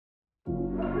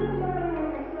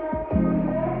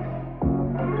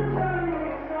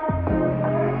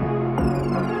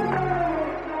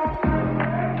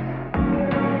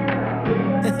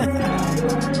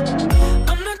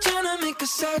I'm not trying to make a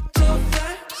sad too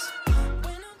fast.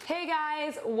 Hey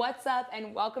guys, what's up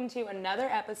and welcome to another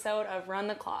episode of Run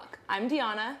the Clock. I'm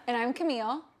Deanna. And I'm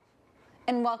Camille.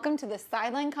 And welcome to the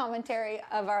sideline commentary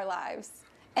of our lives.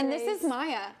 And this is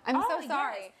Maya. I'm so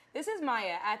sorry. Yes. This is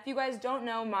Maya. If you guys don't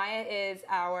know, Maya is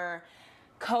our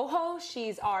co-host.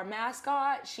 She's our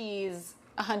mascot. She's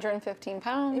 115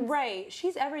 pounds. right.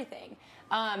 She's everything.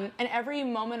 And every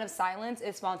moment of silence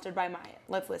is sponsored by Maya.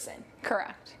 Let's listen.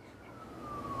 Correct.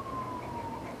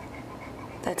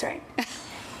 That's right.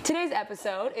 Today's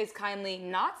episode is kindly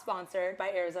not sponsored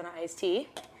by Arizona Iced Tea.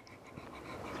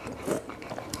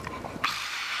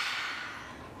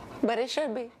 But it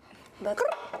should be. That's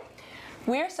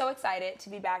We're so excited to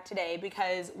be back today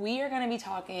because we are going to be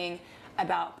talking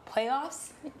about playoffs,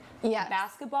 Yes.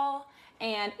 basketball,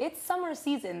 and it's summer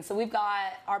season. So we've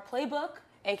got our playbook,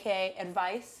 aka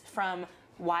advice from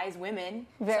wise women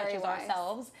Very such as wise.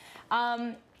 ourselves.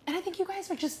 And I think you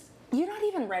guys are you're not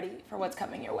even ready for what's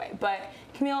coming your way. But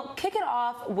Camille, kick it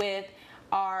off with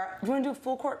do you want to do a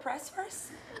full court press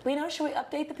first? Should we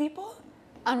update the people?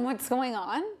 On what's going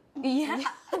on? Yeah.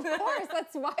 Of course,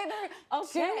 that's why they're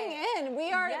tuning in.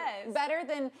 We are better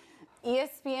than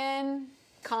ESPN,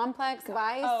 Complex,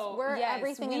 Vice. We're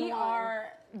everything in one.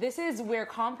 We're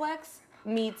Complex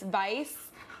meets Vice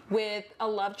with a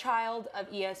love child of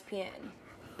ESPN.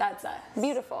 That's us.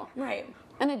 Beautiful. Right.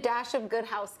 And a dash of good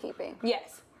housekeeping.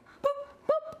 Yes. Boop,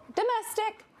 boop,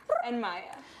 domestic. And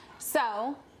Maya.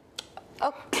 So,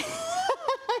 okay.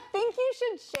 I think you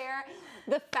should share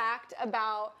the fact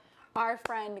about our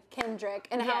friend Kendrick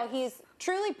and how he's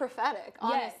truly prophetic,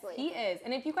 honestly. Yes, he is.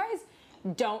 And if you guys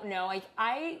don't know,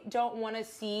 I don't want to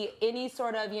see any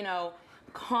sort of,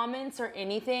 comments or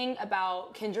anything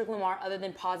about Kendrick Lamar other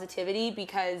than positivity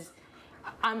because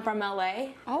I'm from LA.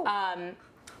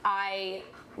 I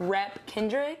rep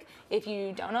Kendrick. If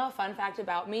you don't know, a fun fact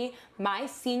about me, my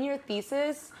senior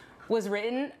thesis was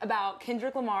written about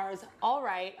Kendrick Lamar's All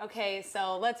Right, okay,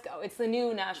 so let's go. It's the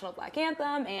new National Black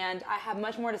Anthem, and I have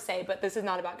much more to say, but this is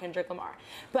not about Kendrick Lamar.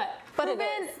 But it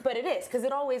is, because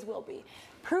it always will be.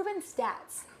 Proven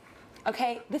stats,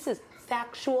 okay? This is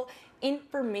factual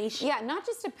information. Yeah, not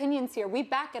just opinions here. We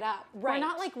back it up. Right. We're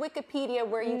not like Wikipedia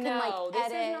where you can edit. This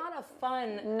is not a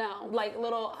fun,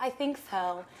 little, I think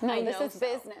so. No, this is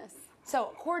business.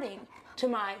 So according to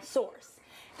my source,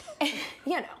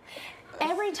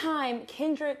 every time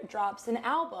Kendrick drops an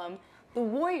album, the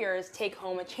Warriors take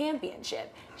home a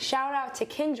championship. Shout out to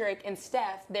Kendrick and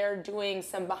Steph. They're doing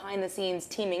some behind the scenes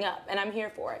teaming up, and I'm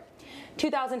here for it.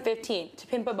 2015, To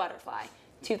Pimp a Butterfly.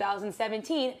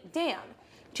 2017, Damn.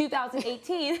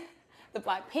 2018, the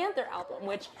Black Panther album,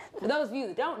 which, for those of you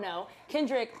who don't know,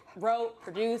 Kendrick wrote,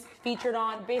 produced, featured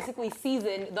on, basically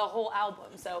seasoned the whole album.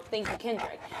 So thank you,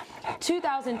 Kendrick.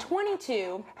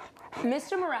 2022,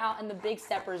 Mr. Morale and the Big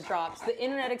Steppers drops. The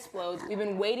internet explodes. We've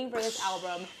been waiting for this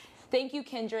album. Thank you,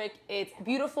 Kendrick. It's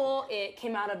beautiful. It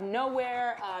came out of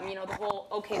nowhere. The whole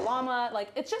OK Llama,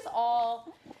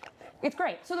 it's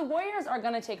great. So the Warriors are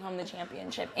going to take home the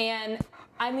championship. And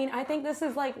I think this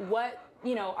is what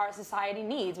our society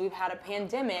needs. We've had a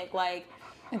pandemic,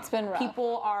 it's been rough.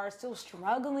 People are still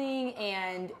struggling,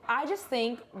 and I just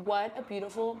think what a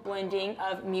beautiful blending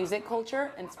of music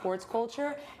culture and sports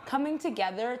culture coming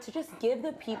together to just give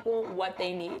the people what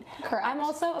they need. Correct. I'm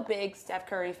also a big Steph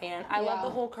Curry fan. I love the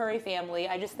whole Curry family.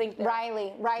 I just think that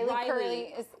Riley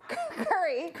Curry is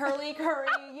Curry. Curly Curry,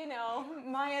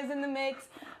 Maya's in the mix.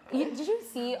 Did you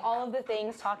see all of the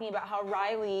things talking about how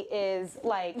Riley is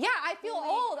Yeah, I feel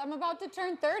old. I'm about to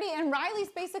turn 30 and Riley's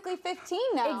basically 15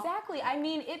 now. Exactly.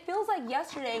 It feels like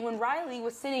yesterday when Riley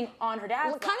was sitting on her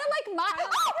dad's lap. Kind of like Maya.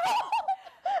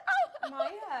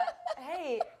 Maya,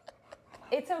 hey,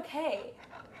 it's okay.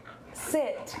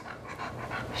 Sit.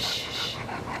 Shh.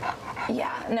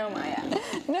 Yeah, no, Maya.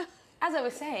 No. As I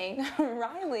was saying,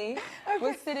 Riley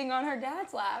was sitting on her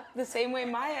dad's lap the same way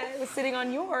Maya was sitting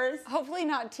on yours. Hopefully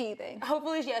not teething.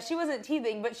 Hopefully, yeah, she wasn't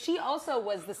teething, but she also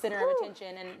was the center of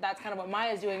attention, and that's kind of what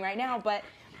Maya's doing right now. But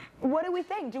what do we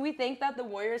think? Do we think that the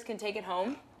Warriors can take it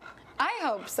home? I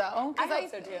hope so. I hope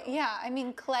so too. Yeah,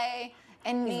 Clay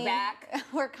and me. He's back.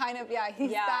 We're kind of,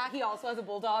 he's back. He also has a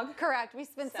bulldog. Correct. We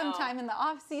spent some time in the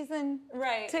off season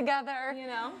together.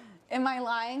 Am I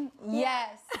lying?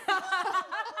 Yes.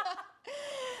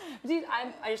 Dude,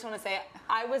 I just want to say,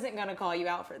 I wasn't going to call you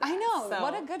out for that. I know. So.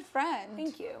 What a good friend.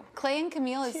 Thank you. Clay and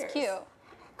Camille is cute.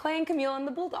 Clay and Camille and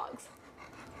the Bulldogs.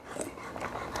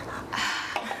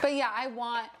 But I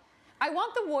want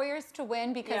the Warriors to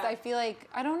win because I feel like,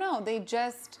 I don't know, they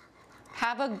just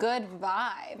have a good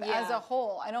vibe as a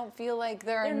whole. I don't feel like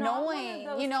they're annoying.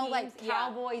 You know, like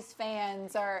Cowboys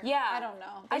fans are, I don't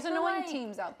know. There's annoying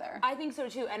teams out there. I think so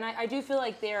too. And I do feel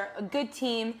like they're a good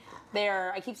team.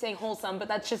 I keep saying wholesome, but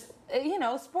that's just, you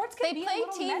know, sports can be a little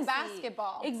messy. They play team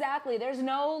basketball. Exactly. There's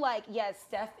no like, yes,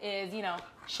 Steph is, you know,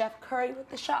 Chef Curry with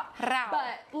the shot.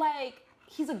 But like,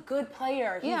 he's a good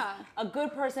player. He's a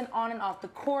good person on and off the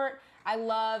court. I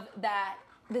love that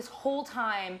this whole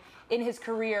time in his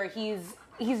career, he's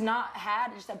not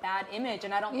had just a bad image,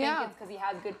 and I don't think it's because he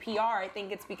has good PR. I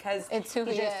think it's because he's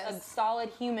just a solid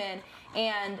human.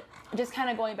 And just kind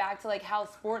of going back to like how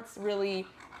sports really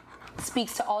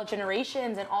speaks to all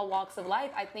generations and all walks of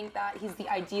life, I think that he's the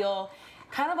ideal,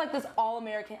 kind of like this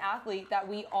all-American athlete that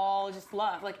we all just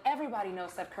love. Like, everybody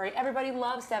knows Steph Curry. Everybody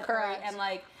loves Steph Curry. And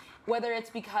like, whether it's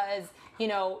because, you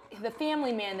know, the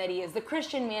family man that he is, the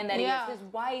Christian man that he is,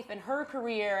 his wife and her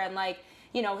career, and like,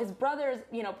 you know, his brother's,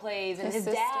 you know, plays, and his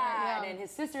dad, and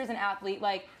his sister's an athlete,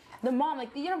 like the mom,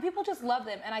 like, you know, people just love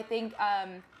them. And I think,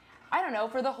 I don't know,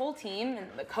 for the whole team and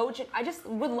the coach, I just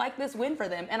would like this win for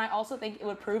them. And I also think it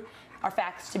would prove our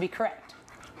facts to be correct.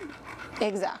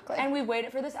 Exactly. And we've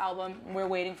waited for this album. We're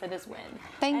waiting for this win.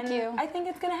 Thank you. I think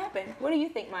it's going to happen. What do you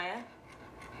think, Maya?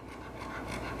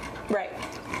 Right.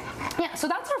 Yeah, so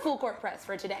that's our full court press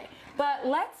for today. But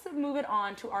let's move it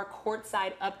on to our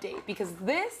courtside update, because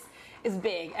this is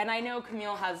big. And I know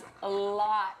Camille has a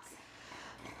lot.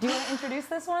 Do you want to introduce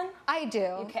this one? I do.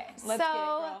 Okay, let's get it,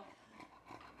 girl.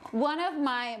 One of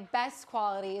my best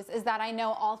qualities is that I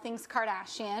know all things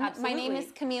Kardashian. Absolutely. My name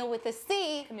is Camille with a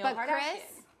C, Camille but Kardashian.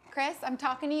 Chris, I'm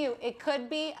talking to you. It could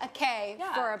be a K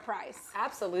for a price.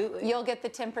 Absolutely. You'll get the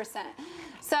 10%.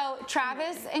 So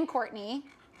Travis and Courtney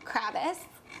Kravis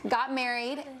got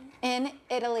married in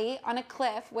Italy on a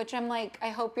cliff, which I'm like, I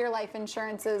hope your life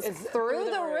insurance is through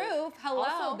the roof. Hello.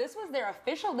 Also, this was their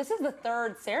official, this is the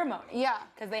third ceremony. Yeah.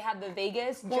 Because they had the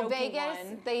Vegas, one, they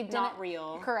didn't, not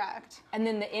real. Correct. And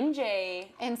then the MJ.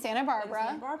 In Santa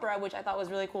Barbara. Which I thought was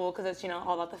really cool because it's, you know,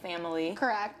 all about the family.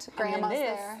 Correct. Grandma's and then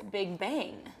there. Big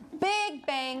Bang. Big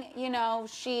Bang, you know,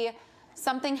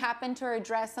 something happened to her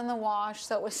dress in the wash,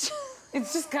 so it was just,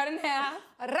 it's just cut in half.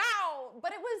 Row!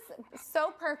 But it was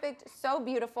so perfect, so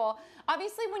beautiful.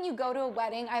 Obviously, when you go to a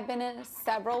wedding, I've been in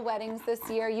several weddings this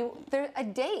year, there's a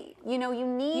date. You know, you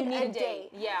need a date.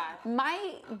 Yeah.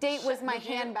 My date was my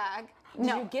handbag. Did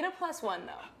you get a +1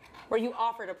 though? Or you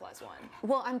offered a +1?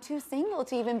 Well, I'm too single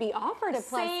to even be offered a +1.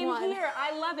 Same here.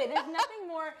 I love it. There's nothing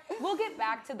more. We'll get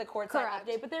back to the courtside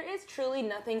update, but there is truly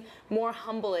nothing more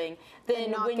humbling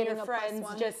than when your friends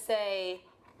just say,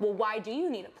 well, why do you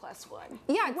need a +1?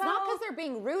 Yeah, it's not because they're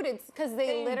being rude. It's because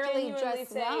they literally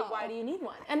just say, why do you need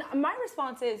one? And my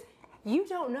response is, you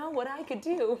don't know what I could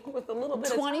do with a little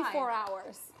bit of time. 24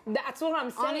 hours. That's what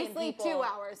I'm saying. Honestly, 2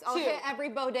 hours. I'll hit every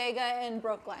bodega in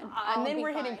Brooklyn. And then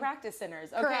we're hitting practice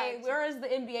centers. Okay, correct. Where is the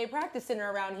NBA practice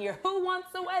center around here? Who wants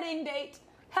a wedding date?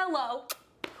 Hello,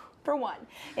 for one.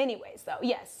 Anyways, though,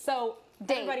 yes. So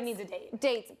everybody needs a date.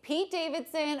 Dates. Pete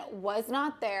Davidson was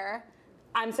not there.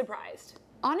 I'm surprised.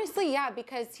 Honestly, yeah,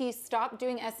 because he stopped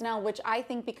doing SNL, which I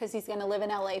think because he's going to live in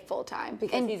LA full time.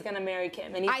 Because he's going to marry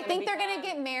Kim. And I think they're going to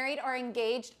get married or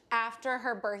engaged after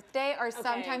her birthday, or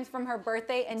sometimes from her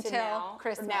birthday until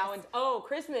Christmas.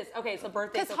 Christmas. Okay, so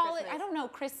birthday. Because I don't know,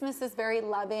 Christmas is very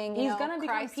loving. He's going to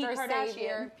become Pete Kardashian.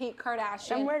 Savior, Pete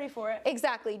Kardashian. I'm ready for it.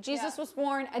 Exactly. Jesus was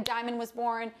born, a diamond was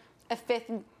born. A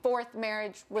fourth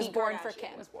marriage was born for Kim.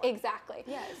 Exactly.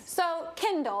 Yes. So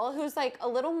Kendall, who's like a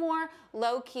little more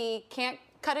low key, can't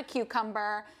cut a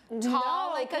cucumber,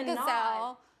 tall like a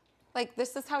gazelle. Like,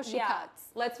 this is how she cuts.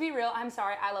 Let's be real. I'm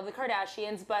sorry. I love the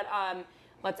Kardashians, but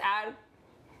let's add.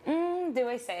 Do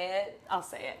I say it? I'll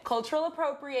say it. Cultural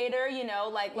appropriator. You know,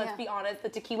 like, let's be honest. The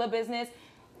tequila business.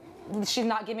 She's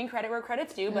not giving credit where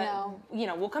credit's due, but you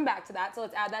know, we'll come back to that. So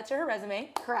let's add that to her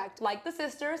resume. Correct. Like the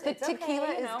sisters. The tequila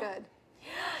is good.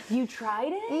 You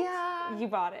tried it? Yeah. You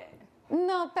bought it.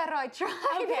 No, pero I tried.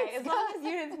 Okay, as long as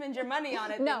you didn't spend your money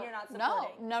on it, then you're not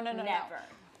supporting. No. Never.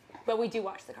 But we do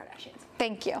watch the Kardashians.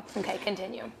 Thank you. Okay,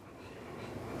 continue.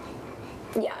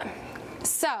 Yeah.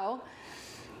 So,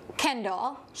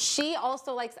 Kendall, she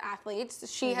also likes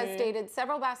athletes. She has dated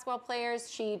several basketball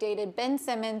players. She dated Ben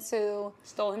Simmons, who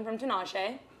stole him from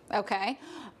Tinashe. Okay.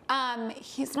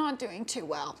 He's not doing too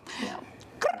well. No.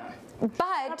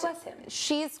 But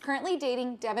she's currently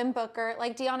dating Devin Booker.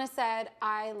 Like Deanna said,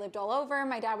 I lived all over.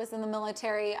 My dad was in the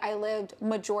military. I lived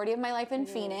majority of my life in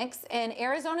Phoenix. And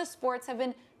Arizona sports have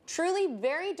been truly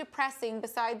very depressing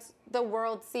besides the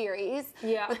World Series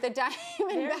with the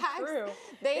Diamondbacks. True.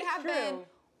 They have been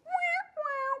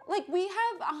like we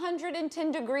have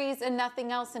 110 degrees and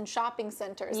nothing else in shopping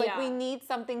centers. Like we need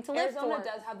something to live for. Arizona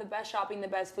does have the best shopping, the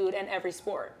best food, and every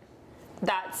sport.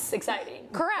 That's exciting.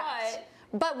 Correct.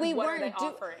 But we weren't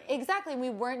doing we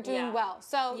weren't doing well.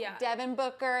 So Devin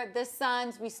Booker, the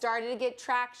Suns, we started to get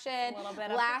traction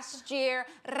last year.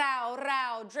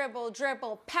 Row,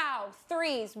 dribble, pow,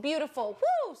 threes, beautiful,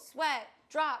 woo, sweat,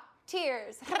 drop,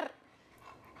 tears.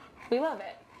 We love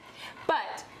it.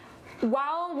 But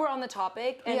while we're on the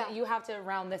topic, and you have to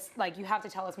round this, like you have to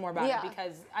tell us more about it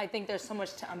because I think there's so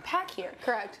much to unpack here.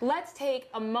 Correct. Let's take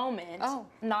a moment,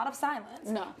 not of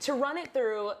silence, to run it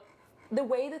through the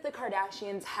way that the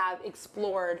Kardashians have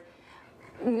explored,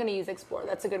 I'm going to use explore,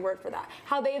 that's a good word for that,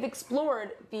 how they have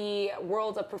explored the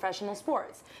world of professional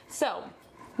sports. So,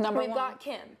 we've got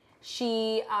Kim.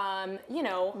 She,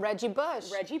 Reggie Bush.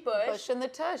 Bush in the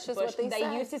tush is what they say.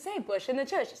 They used to say Bush in the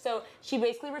tush. So she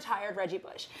basically retired Reggie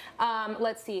Bush.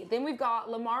 Let's see. Then we've got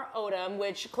Lamar Odom,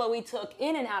 which Khloe took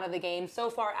in and out of the game. So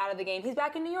far out of the game. He's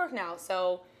back in New York now.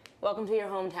 So welcome to your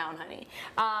hometown, honey.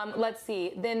 Let's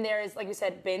see. Then there's, like we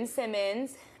said, Ben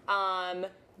Simmons,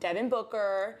 Devin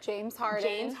Booker, James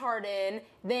Harden.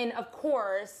 Then, of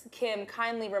course, Kim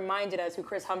kindly reminded us who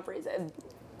Chris Humphries is.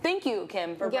 Thank you,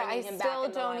 Kim, for bringing him back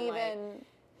in the limelight.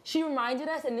 She reminded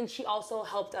us, and then she also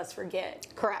helped us forget.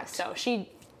 Correct. So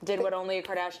she did what only a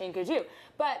Kardashian could do.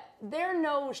 But they're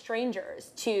no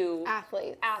strangers to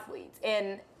athletes.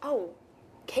 And,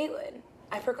 Caitlyn.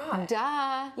 I forgot.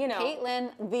 Duh.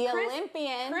 Caitlyn, the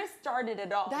Olympian. Chris started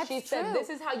it all. That's she said, this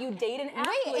is how you date an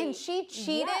athlete. Wait, and she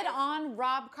cheated on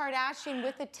Rob Kardashian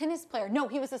with a tennis player. No,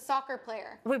 he was a soccer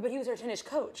player. Wait, but he was her tennis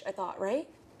coach, I thought, right?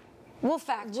 We'll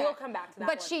fact check. We'll come back to that.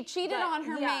 But she cheated on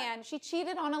her man. She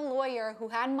cheated on a lawyer who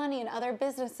had money in other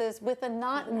businesses with a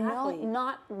not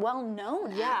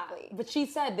well-known athlete. But she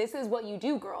said, this is what you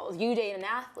do, girls. You date an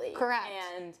athlete. Correct.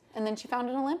 And then she found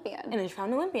an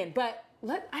Olympian. But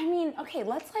let's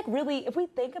like really, if we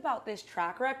think about this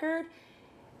track record,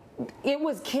 it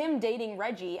was Kim dating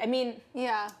Reggie. I mean,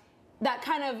 that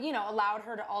kind of, allowed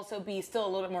her to also be still a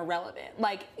little bit more relevant.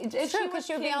 Like, it's true, because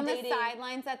she would be on the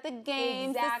sidelines at the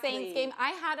games, the Saints game. I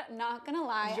had, not gonna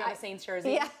lie. Did you have a Saints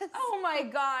jersey? Yes. Oh my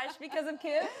gosh, because of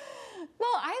Kim?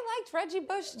 Well, I liked Reggie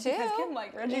Bush too. Because Kim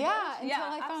liked Reggie Bush. Until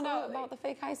I found out about the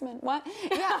fake Heisman. What?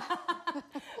 Yeah.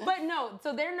 But no,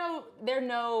 so they're no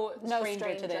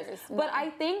stranger to this. No. But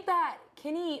I think that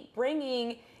Kenny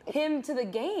bringing him to the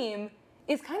game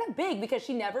is kind of big because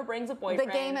she never brings a boyfriend.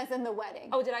 The game as in the wedding.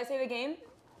 Oh, did I say the game?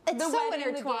 It's the so wedding,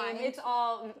 intertwined. The game, it's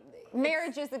all...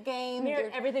 Marriage is a game.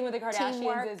 Everything with the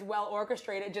Kardashians is well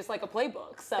orchestrated, just like a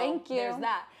playbook. So thank you. There's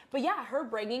that. But yeah, her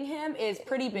bringing him is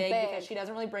pretty big because she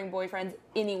doesn't really bring boyfriends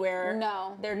anywhere.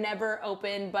 No. They're never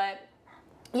open, but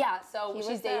yeah, so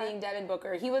she's dating Devin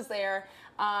Booker. He was there.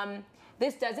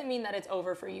 This doesn't mean that it's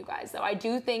over for you guys, though. I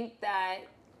do think that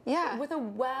with a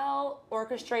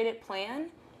well-orchestrated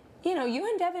plan, you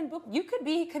and Devin Booker, you could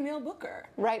be Camille Booker.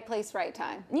 Right place, right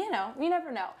time. You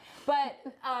never know. But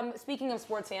speaking of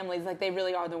sports families, like they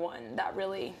really are the one that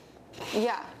really...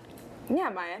 Yeah,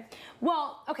 Maya.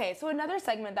 Well, okay, so another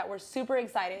segment that we're super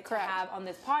excited to have on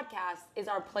this podcast is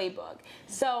our playbook.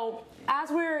 So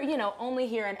as we're, only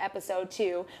here in episode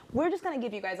 2, we're just going to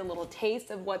give you guys a little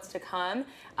taste of what's to come.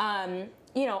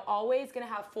 Always going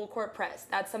to have full court press.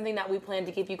 That's something that we plan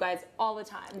to give you guys all the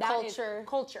time. That is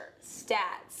culture,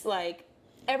 stats, like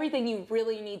everything you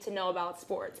really need to know about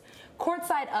sports.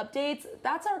 Courtside updates,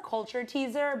 that's our culture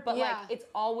teaser, but it's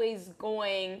always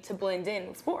going to blend in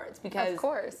with sports because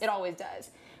it always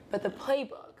does. But the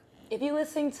playbook, if you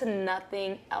listen to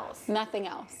nothing else, the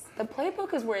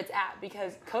playbook is where it's at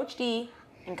because Coach D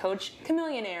and Coach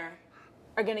Chameleonaire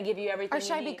are going to give you everything you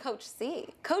need. Or should I be Coach C?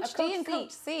 Coach D and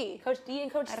Coach C. Coach D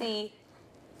and Coach C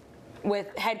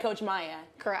with head coach Maya.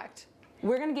 Correct.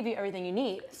 We're going to give you everything you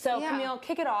need. So, Camille,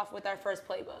 kick it off with our first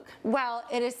playbook. Well,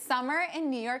 it is summer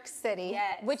in New York City,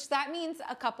 which that means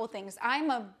a couple things. I'm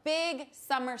a big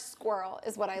summer squirrel,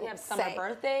 is what I say. We have summer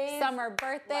birthdays. Summer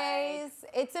birthdays.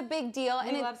 It's a big deal.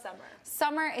 We love summer.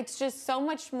 Summer, it's just so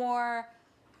much more,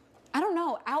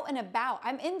 out and about.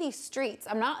 I'm in these streets.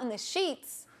 I'm not in the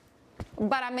sheets,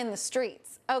 but I'm in the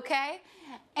streets, okay?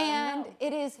 And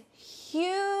it is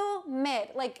humid.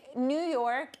 Like New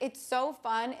York, it's so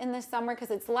fun in the summer because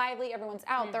it's lively. Everyone's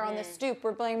out there on the stoop.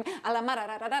 We're playing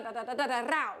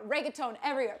reggaeton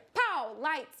everywhere. Pow!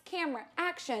 Lights, camera,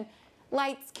 action.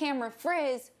 Lights, camera,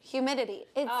 frizz, humidity.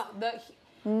 It's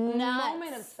the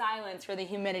moment of silence for the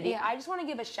humidity. Yeah. I just want to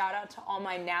give a shout out to all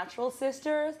my natural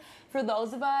sisters. For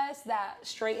those of us that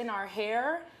straighten our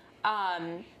hair,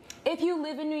 if you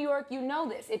live in New York, you know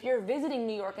this. If you're visiting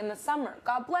New York in the summer,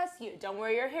 God bless you. Don't wear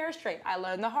your hair straight. I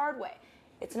learned the hard way.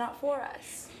 it's not for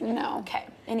us. No. Okay,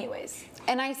 anyways.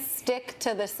 And I stick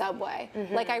to the subway.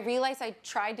 Like, I realized I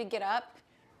tried to get up.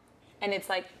 And it's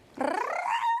like,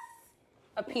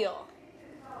 appeal.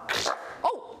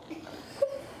 Oh!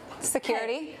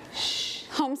 Security. Shh.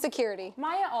 Home security.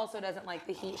 Maya also doesn't like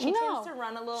the heat. She tends to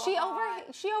run a little hot.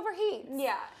 She overheats.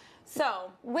 Yeah.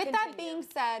 So, with that being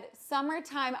said,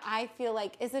 summertime I feel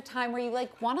like is a time where you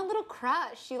like want a little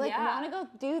crush. You like want to go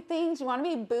do things. You want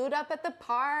to be booed up at the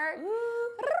park.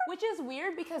 Which is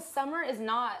weird because summer is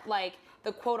not like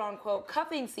the quote unquote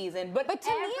cuffing season, but to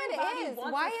me it is.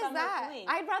 Why is that? Fling.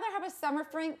 I'd rather have a summer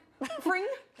fling. Fring?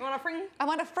 You want a fring? I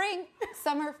want a fring.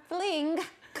 Summer fling.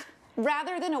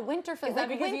 Rather than a winter fling. Is that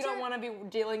because you don't want to be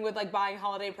dealing with like buying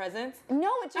holiday presents?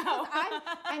 No, it's just because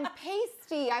I'm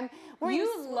pasty.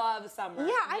 You love summer.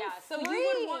 Yeah, so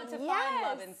you would want to find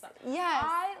love in summer. Yes.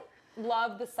 I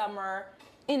love the summer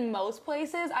in most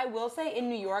places. I will say in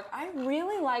New York, I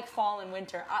really like fall and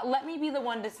winter. Let me be the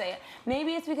one to say it.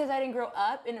 Maybe it's because I didn't grow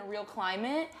up in a real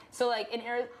climate. So like in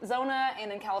Arizona and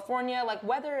in California, like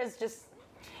weather is just,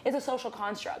 it's a social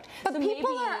construct. But so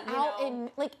people maybe, are out in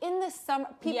the summer.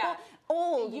 People,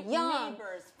 old, young,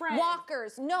 neighbors, friends,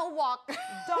 walkers, no walkers,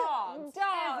 dogs,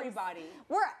 everybody.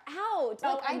 We're out.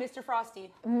 Oh, and Mr.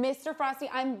 Frosty. Mr. Frosty.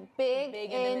 I'm big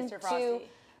into Mr. Frosty.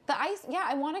 The ice. Yeah,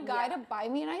 I want a guy to buy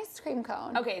me an ice cream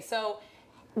cone. Okay, so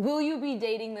will you be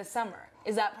dating this summer?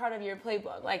 Is that part of your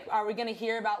playbook? Like, are we gonna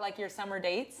hear about like your summer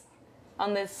dates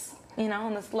on this,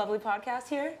 on this lovely podcast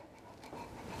here?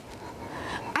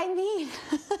 I mean,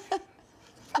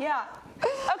 yeah.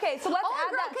 Okay, so let's all add a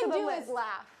girl that to can the do list. is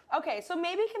laugh. Okay, so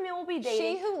maybe Camille will be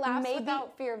dating. She who laughs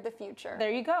without fear of the future.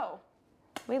 There you go.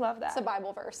 We love that. It's a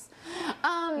Bible verse.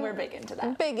 We're big into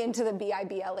that. Big into the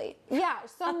Bible. Yeah,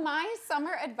 so my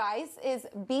summer advice is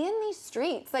be in these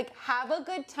streets. Like, have a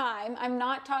good time. I'm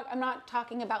not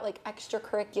talking about like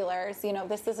extracurriculars.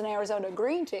 This is an Arizona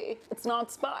green tea. It's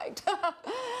not spiked.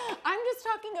 I'm just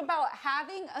talking about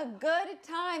having a good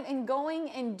time and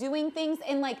going and doing things,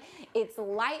 and like it's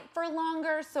light for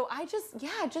longer. So I just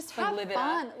have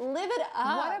fun. Live it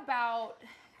up. What about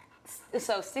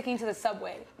sticking to the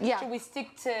subway? Yeah. Should we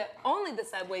stick to only the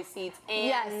subway seats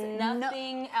and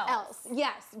nothing else?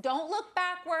 Yes. Don't look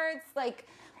backwards. Like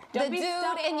Don't the be dude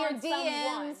stuck in your on DMs.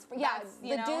 someone. Yeah,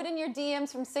 That's, dude in your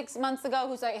DMs from 6 months ago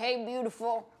who's like, "Hey,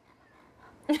 beautiful."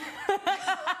 You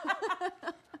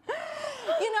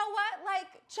know what? Like,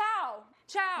 ciao.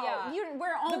 Yeah.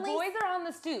 We're only. The boys are on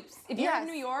the stoops. If you're in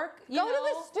New York, go to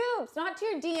the stoops, not to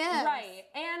your DMs. Right.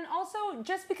 And also,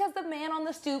 just because the man on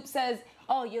the stoop says,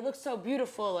 "Oh, you look so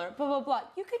beautiful," or blah, blah, blah,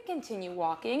 you could continue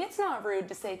walking. It's not rude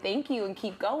to say thank you and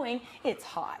keep going. It's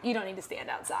hot. You don't need to stand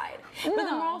outside. No. But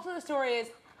the moral to the story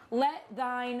is, let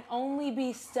thine only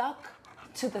be stuck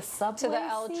to the subway To the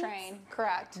L seats. train.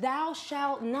 Correct. Thou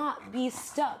shalt not be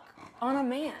stuck on a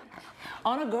man,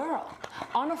 on a girl,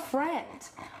 on a friend,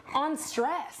 on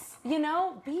stress. Be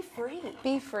free.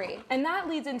 Be free. And that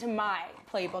leads into my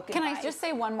playbook Can advice. I just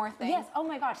say one more thing? Yes. Oh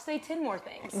my gosh. Say 10 more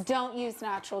things. Don't use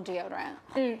natural deodorant.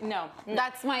 No.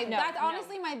 That's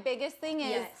honestly my biggest thing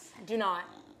is. Yes. Do not.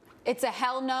 It's a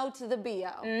hell no to the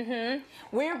BO.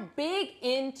 We're big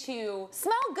into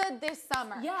Smell good this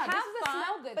summer. Yeah, Have this the fun,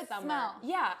 smell good but summer. smell.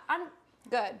 Yeah, I'm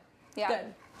Good. Yeah.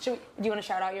 good. Do you want to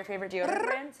shout out your favorite deodorant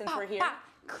brand since we're here?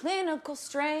 Clinical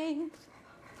strength.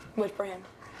 Which brand?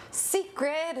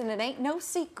 Secret, and it ain't no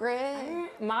secret.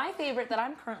 My favorite that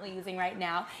I'm currently using right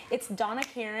now, it's Donna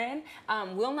Karan.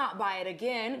 Will not buy it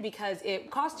again because it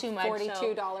costs too much.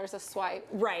 $42 a swipe.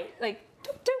 Right, like,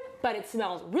 doop, doop. But it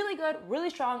smells really good, really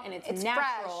strong, and it's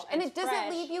natural. Fresh. And it doesn't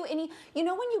leave you any, when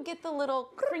you get the little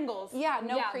Pringles. Yeah,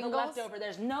 Pringles. The leftover.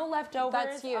 There's no leftovers.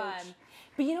 That's huge.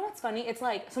 But you know what's funny? It's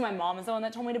like, so my mom is the one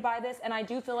that told me to buy this, and I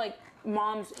do feel like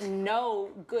moms know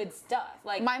good stuff.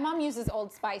 Like, my mom uses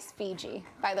Old Spice Fiji,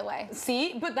 by the way.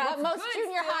 See? But that's what most good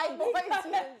junior still. high boys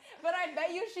use. But I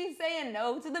bet you she's saying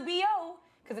no to the BO,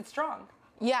 because it's strong.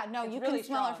 Yeah, no, It's you really can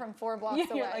smell strong. her from 4 blocks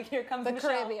Yeah, away. like, here comes the Michelle.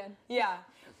 Caribbean. Yeah.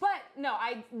 But no,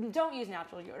 I don't use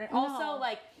natural deodorant. Also,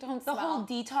 like, don't the whole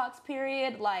smell. detox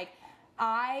period, like,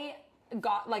 I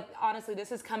got, like, honestly,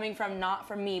 this is coming from not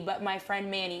from me, but my friend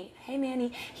Manny. Hey,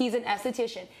 Manny. He's an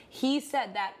esthetician. He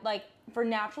said that, like, for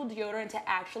natural deodorant to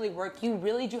actually work, you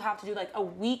really do have to do, like, a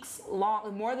week's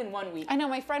long, more than 1 week. I know,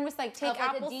 my friend was like, take Of,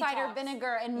 like, a apple cider detox.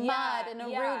 vinegar and mud and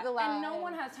arugula. And no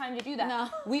one has time to do that. No.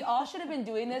 We all should have been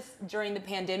doing this during the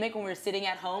pandemic when we were sitting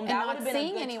at home. That not would have been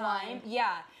seeing a good anyone. time.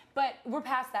 Yeah. But we're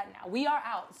past that now. We are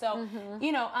out. So,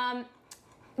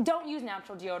 don't use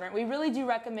natural deodorant. We really do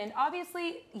recommend,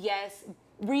 obviously, yes,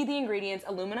 read the ingredients.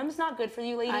 Aluminum's not good for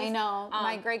you, ladies. I know.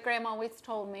 My great-grandma always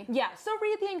told me. Yeah, so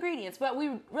read the ingredients, but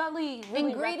we really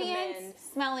Ingredients, recommend...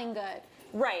 smelling good.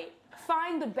 Right.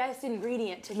 Find the best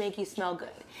ingredient to make you smell good.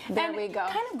 There we go.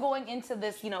 Kind of going into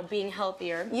this, being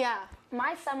healthier. Yeah.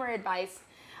 My summer advice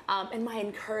and my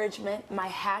encouragement, my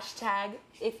hashtag,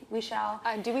 if we shall.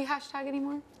 Do we hashtag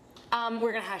anymore?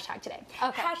 We're going to hashtag today.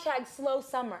 Okay. Hashtag slow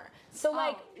summer.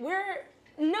 So we're...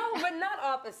 No, but not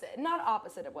opposite. Not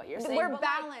opposite of what you're saying. We're but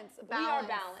balanced. We are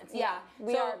balanced. Yeah.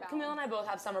 We are balanced. Camille and I both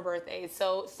have summer birthdays.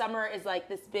 So summer is like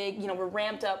this big, we're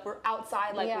ramped up. We're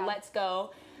outside, let's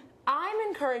go. I'm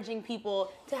encouraging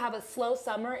people to have a slow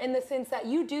summer in the sense that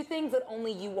you do things that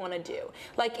only you want to do.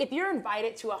 Like if you're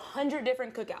invited to 100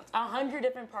 different cookouts, 100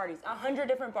 different parties, 100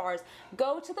 different bars,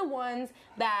 go to the ones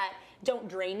that don't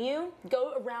drain you.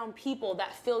 Go around people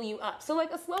that fill you up. So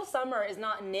like a slow summer is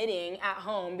not knitting at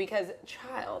home because,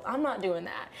 child, I'm not doing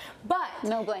that. But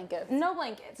no blankets. No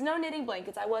blankets. No knitting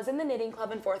blankets. I was in the knitting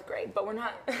club in 4th grade, but we're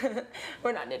not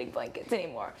knitting blankets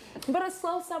anymore. But a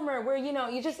slow summer where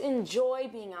you just enjoy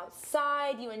being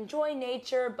outside, you enjoy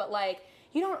nature, but like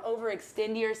you don't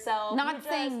overextend yourself. Not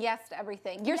saying yes to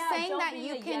everything. You're saying that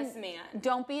you can. Yes man.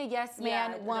 Don't be a yes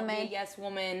man, woman. Don't be a yes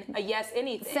woman. A yes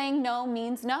anything. Saying no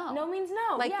means no. No means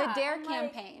no. Like the DARE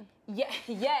campaign.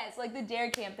 Yes, like the DARE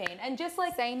campaign, and just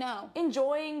like say no.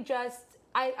 Enjoying just.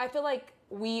 I feel like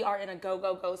we are in a go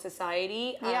go go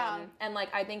society. And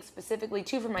like I think specifically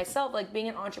too for myself, like being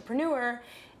an entrepreneur.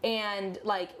 And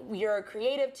like you're a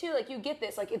creative too, like you get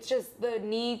this, like it's just the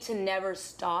need to never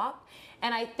stop.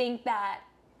 And I think that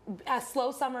a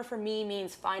slow summer for me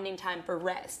means finding time for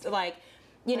rest. Like,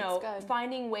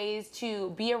 finding ways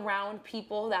to be around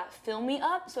people that fill me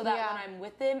up so that when I'm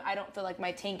with them, I don't feel like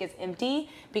my tank is empty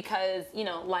because,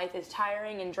 life is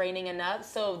tiring and draining enough.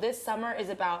 So this summer is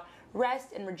about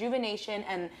rest and rejuvenation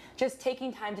and just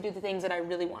taking time to do the things that I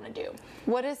really want to do.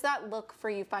 What does that look for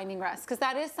you, finding rest? Because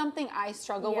that is something I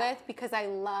struggle with because I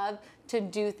love to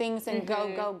do things and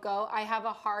go. I have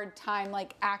a hard time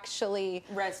like actually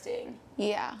resting.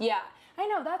 Yeah. Yeah. I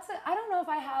know I don't know if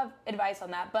I have advice on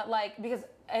that, but like because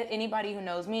anybody who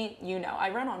knows me, I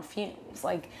run on fumes.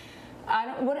 Like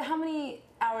how many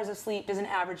hours of sleep does an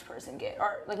average person get?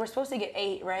 Or like we're supposed to get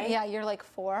 8, right? Yeah, you're like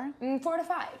 4. 4 to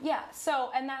 5. Yeah.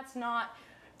 So and that's not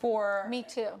for me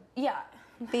too. Yeah.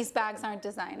 These bags aren't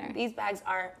designer. These bags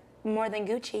are more than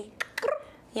Gucci.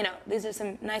 These are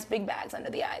some nice big bags under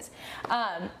the eyes.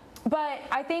 But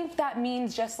I think that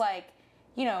means just like,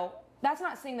 that's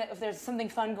not saying that if there's something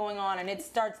fun going on and it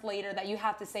starts later that you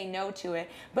have to say no to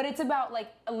it, but it's about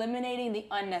like eliminating the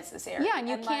unnecessary. Yeah, and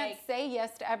you can't say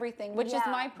yes to everything, which is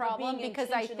my problem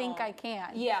because I think I can.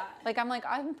 Yeah. Like I'm like,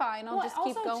 I'm fine, I'll just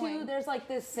keep going. Also too, there's like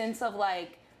this sense of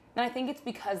like, and I think it's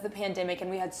because the pandemic and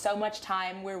we had so much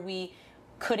time where we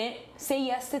couldn't say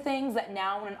yes to things that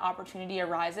now when an opportunity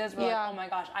arises, we're like, oh my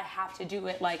gosh, I have to do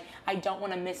it. Like, I don't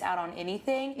want to miss out on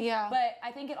anything. Yeah. But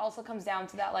I think it also comes down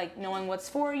to that, like, knowing what's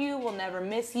for you will never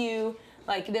miss you.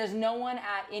 Like, there's no one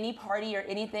at any party or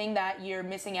anything that you're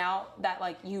missing out that,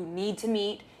 like, you need to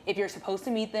meet. If you're supposed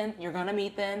to meet them, you're going to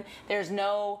meet them. There's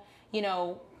no,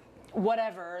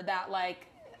 whatever that, like,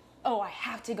 oh, I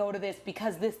have to go to this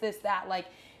because this, that. Like,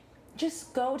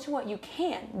 just go to what you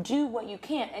can, do what you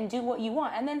can, and do what you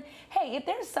want. And then, hey, if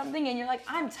there's something and you're like,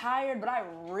 I'm tired, but I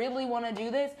really want to do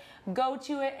this, go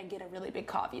to it and get a really big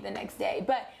coffee the next day.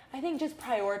 But I think just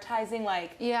prioritizing,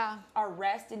 like, our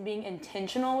rest and being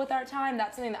intentional with our time,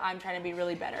 that's something that I'm trying to be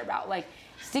really better about. Like,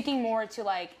 sticking more to,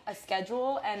 like, a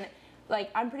schedule. And,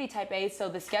 like, I'm pretty type A, so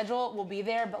the schedule will be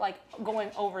there, but, like, going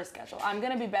over schedule. I'm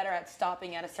going to be better at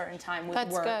stopping at a certain time with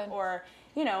work. Good. Or,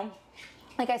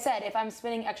 like I said, if I'm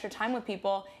spending extra time with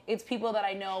people, it's people that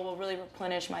I know will really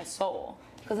replenish my soul.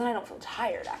 Because then I don't feel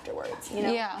tired afterwards,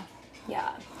 Yeah.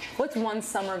 Yeah. What's one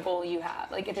summer goal you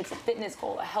have? Like if it's a fitness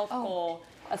goal, a health goal,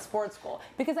 a sports goal.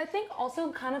 Because I think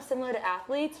also kind of similar to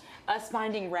athletes, us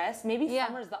finding rest, maybe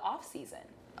summer's the off season.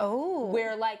 Oh.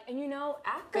 Where like, and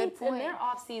athletes in their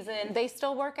off season, they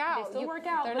still work out.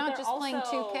 They're not just playing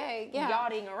 2K. Yeah.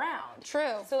 Yachting around.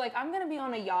 True. So like I'm going to be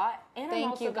on a yacht and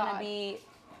I'm also going to be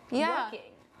working.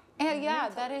 Yeah,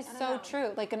 that is so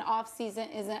true. Like an off season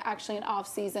isn't actually an off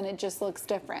season. It just looks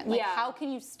different. Like how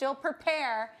can you still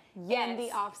prepare in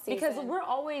the off season? Because we're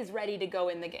always ready to go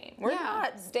in the game. We're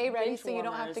not stay ready so you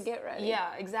don't have to get ready.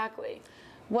 Yeah, exactly.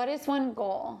 What is one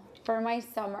goal for my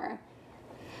summer?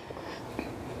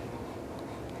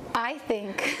 I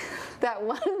think that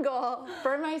one goal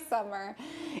for my summer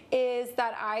is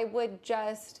that I would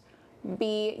just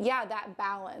be, that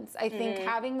balance. I think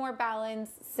having more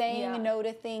balance, saying no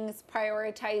to things,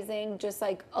 prioritizing just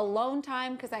like alone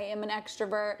time, because I am an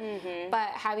extrovert, but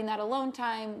having that alone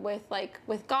time with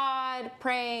God,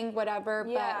 praying, whatever,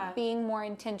 but being more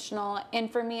intentional.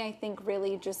 And for me, I think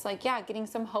really just like, getting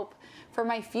some hope for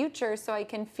my future so I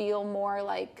can feel more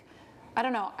like, I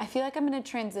don't know, I feel like I'm in a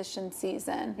transition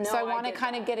season. So I want to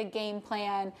kind of get a game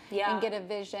plan and get a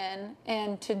vision.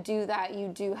 And to do that, you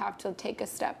do have to take a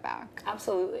step back.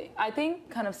 Absolutely. I think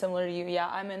kind of similar to you. Yeah,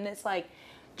 I'm in this like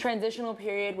transitional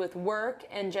period with work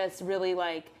and just really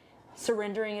like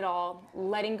surrendering it all,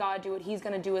 letting God do what he's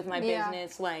going to do with my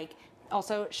business. Like,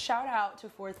 also shout out to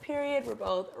Fourth Period. We're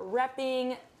both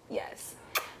repping. Yes.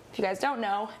 If you guys don't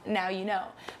know, now you know.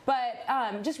 But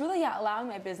just really, allowing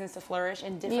my business to flourish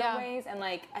in different ways, and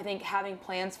like I think having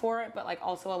plans for it, but like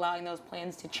also allowing those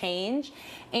plans to change.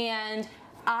 And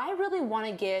I really want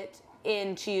to get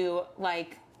into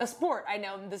like a sport. I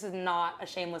know this is not a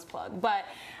shameless plug, but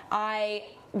I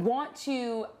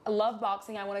love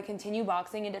boxing. I want to continue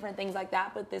boxing and different things like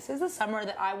that. But this is the summer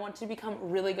that I want to become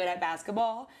really good at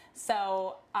basketball.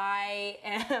 So I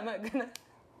am gonna.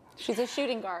 She's a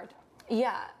shooting guard.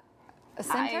 Yeah. A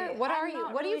center? What are you?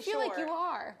 What do you feel like you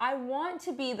are? I want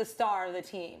to be the star of the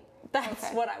team. That's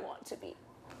what I want to be.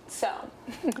 So,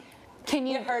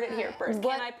 you heard it here first.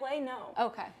 Can I play? No.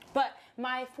 Okay. But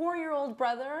my 4-year-old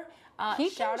brother,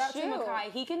 shout out to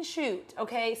Makai, he can shoot.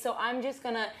 Okay, so I'm just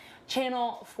gonna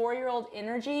channel 4-year-old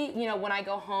energy. You know, when I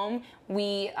go home,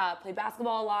 we play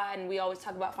basketball a lot, and we always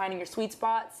talk about finding your sweet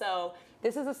spot. So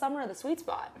this is the summer of the sweet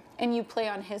spot. And you play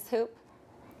on his hoop?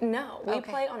 No, we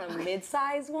play on a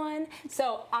mid-size one.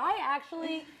 So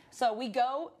we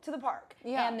go to the park,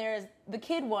 and there's the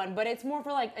kid one, but it's more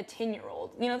for like a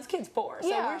 10-year-old. You know, this kid's 4, so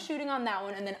we're shooting on that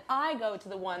one, and then I go to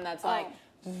the one that's like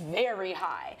very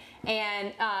high.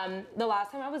 And the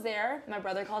last time I was there, my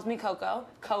brother calls me Coco,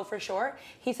 Co for short.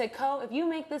 He said, Co, if you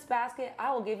make this basket,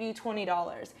 I will give you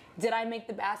 $20. Did I make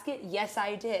the basket? Yes,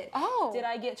 I did. Oh. Did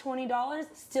I get $20?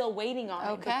 Still waiting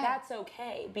on it, but that's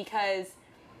okay because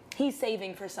he's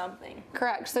saving for something.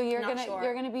 Correct. So you're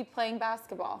gonna be playing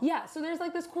basketball. Yeah. So there's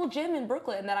like this cool gym in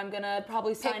Brooklyn that I'm gonna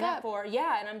probably sign up for.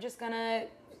 Yeah, and I'm just gonna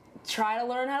try to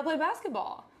learn how to play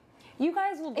basketball. You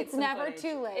guys will get. It's never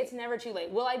too late. It's never too late.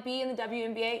 Will I be in the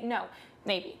WNBA? No,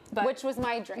 maybe. But which was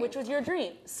my dream. Which was your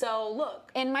dream. So look.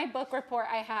 In my book report,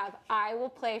 I will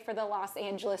play for the Los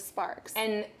Angeles Sparks.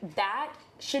 And that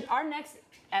should our next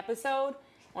episode.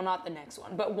 Well, not the next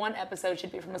one, but one episode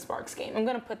should be from a Sparks game. I'm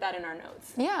gonna put that in our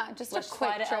notes. Yeah, just let's a quick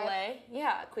fly to trip. LA.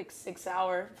 Yeah, a quick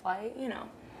 6-hour flight. You know,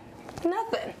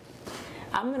 nothing.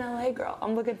 I'm an LA girl.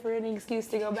 I'm looking for any excuse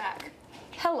to go back.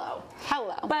 Hello.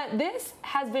 But this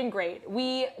has been great.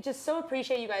 We just so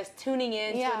appreciate you guys tuning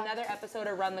in to another episode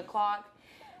of Run the Clock.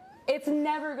 It's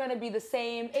never gonna be the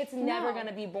same. It's never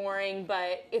gonna be boring,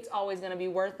 but it's always gonna be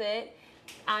worth it.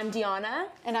 I'm Deanna.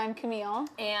 And I'm Camille.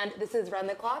 And this is Run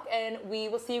the Clock, and we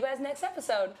will see you guys next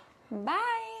episode.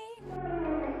 Bye.